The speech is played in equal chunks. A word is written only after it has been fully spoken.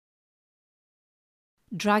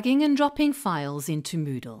Dragging and dropping files into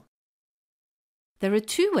Moodle. There are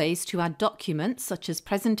two ways to add documents such as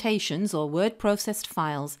presentations or word-processed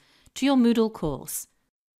files to your Moodle course.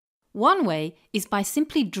 One way is by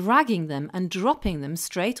simply dragging them and dropping them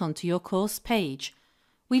straight onto your course page.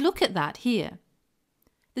 We look at that here.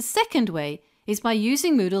 The second way is by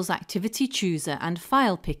using Moodle's Activity Chooser and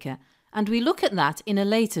File Picker, and we look at that in a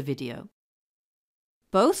later video.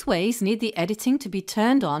 Both ways need the editing to be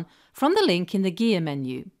turned on from the link in the Gear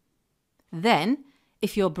menu. Then,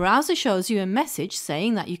 if your browser shows you a message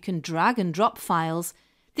saying that you can drag and drop files,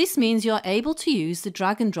 this means you're able to use the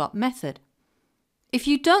drag and drop method. If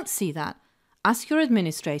you don't see that, ask your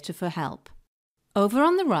administrator for help. Over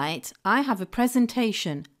on the right, I have a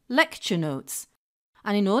presentation, Lecture Notes,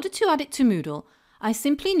 and in order to add it to Moodle, I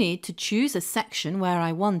simply need to choose a section where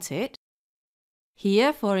I want it.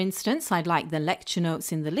 Here, for instance, I'd like the lecture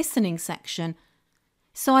notes in the listening section,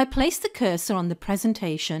 so I place the cursor on the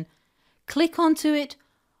presentation, click onto it,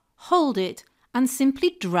 hold it, and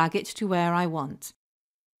simply drag it to where I want.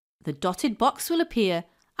 The dotted box will appear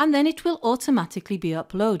and then it will automatically be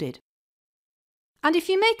uploaded. And if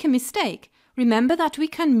you make a mistake, remember that we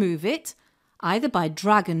can move it either by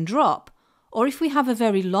drag and drop, or if we have a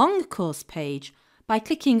very long course page, by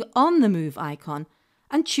clicking on the move icon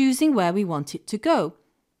and choosing where we want it to go.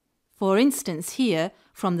 For instance, here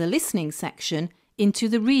from the listening section into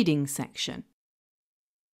the reading section.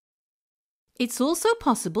 It's also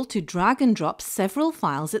possible to drag and drop several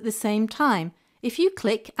files at the same time. If you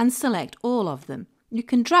click and select all of them, you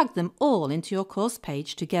can drag them all into your course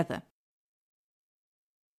page together.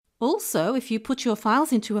 Also, if you put your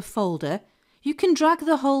files into a folder, you can drag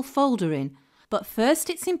the whole folder in, but first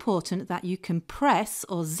it's important that you can press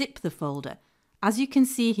or zip the folder, as you can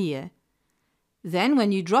see here. Then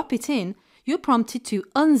when you drop it in, you're prompted to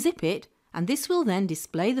unzip it, and this will then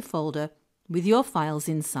display the folder with your files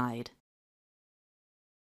inside.